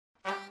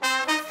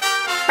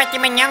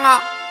맡기면 영어.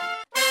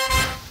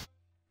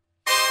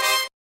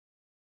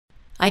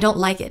 I don't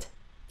like it.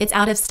 It's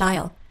out of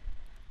style.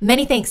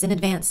 Many thanks in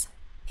advance.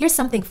 Here's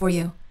something for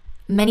you.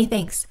 Many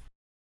thanks.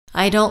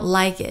 I don't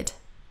like it.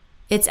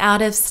 It's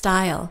out of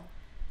style.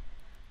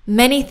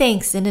 Many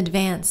thanks in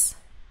advance.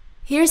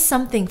 Here's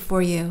something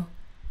for you.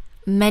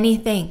 Many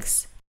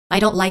thanks. I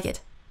don't like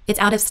it. It's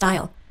out of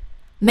style.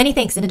 Many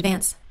thanks in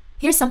advance.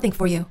 Here's something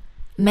for you.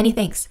 Many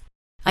thanks.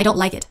 I don't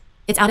like it.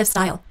 It's out of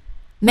style.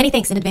 Many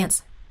thanks in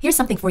advance. Here's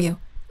something for you.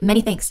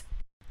 Many thanks.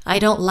 I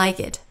don't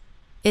like it.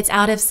 It's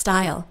out of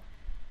style.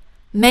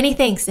 Many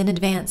thanks in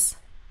advance.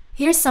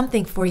 Here's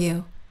something for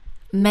you.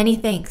 Many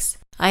thanks.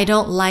 I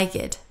don't like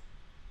it.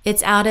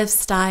 It's out of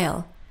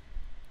style.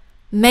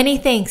 Many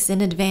thanks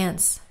in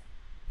advance.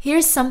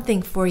 Here's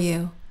something for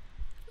you.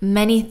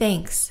 Many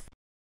thanks.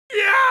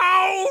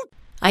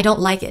 I don't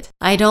like it.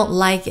 I don't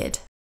like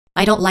it.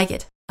 I don't like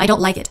it. I don't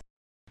like it.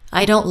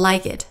 I don't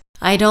like it.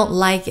 I don't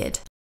like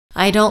it.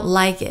 I don't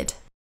like it.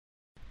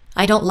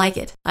 I don't like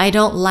it. I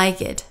don't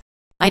like it.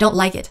 I don't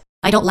like it.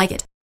 I don't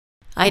like it.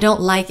 I don't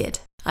like it.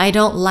 I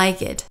don't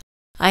like it.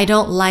 I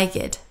don't like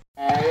it.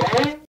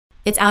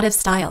 It's out of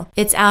style.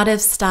 It's out of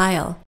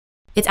style.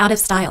 It's out of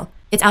style.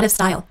 It's out of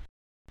style.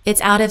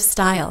 It's out of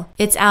style.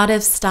 It's out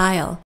of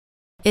style.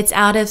 It's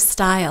out of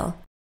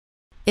style.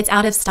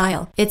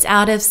 It's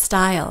out of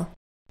style.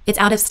 It's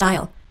out of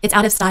style. It's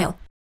out of style. It's out of style.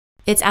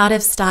 It's out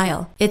of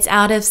style. It's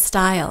out of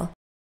style.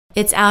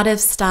 It's out of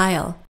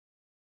style.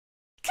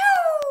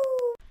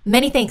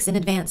 Many thanks in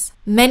advance.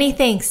 Many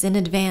thanks in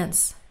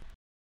advance.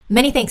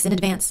 Many thanks in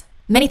advance.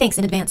 Many thanks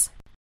in advance.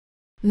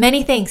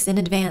 Many thanks in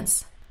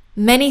advance.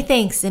 Many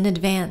thanks in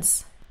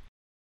advance.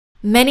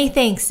 Many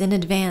thanks in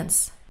advance.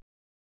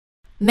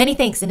 Many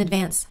thanks in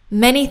advance.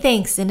 Many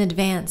thanks in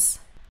advance.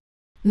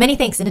 Many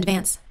thanks in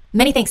advance.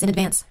 Many thanks in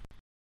advance.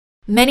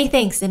 Many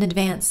thanks in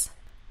advance.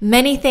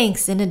 Many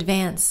thanks in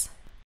advance.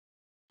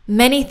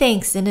 Many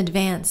thanks in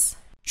advance.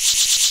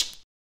 Shh.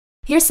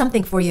 Here's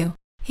something for you.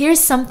 Here's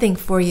something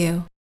for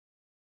you.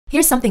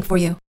 Here's something for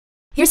you.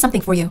 Here's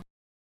something for you.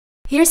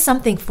 Here's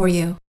something for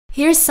you.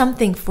 Here's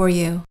something for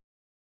you.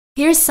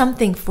 Here's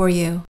something for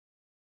you.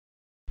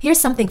 Here's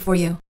something for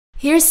you.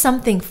 Here's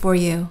something for you.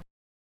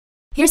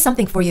 Here's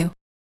something for you.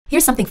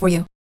 Here's something for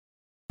you.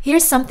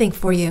 Here's something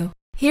for you.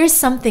 Here's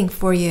something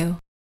for you.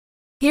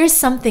 Here's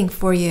something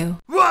for you.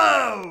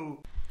 Whoa!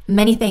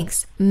 Many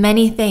thanks.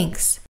 Many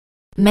thanks.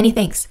 Many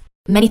thanks.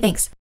 Many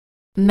thanks.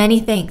 Many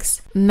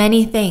thanks.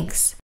 Many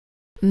thanks.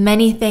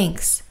 Many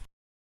thanks.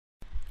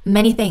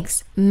 Many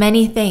thanks.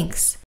 Many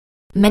thanks.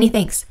 Many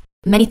thanks.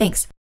 Many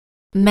thanks.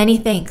 Many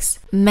thanks.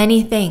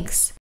 Many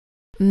thanks.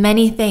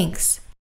 Many thanks.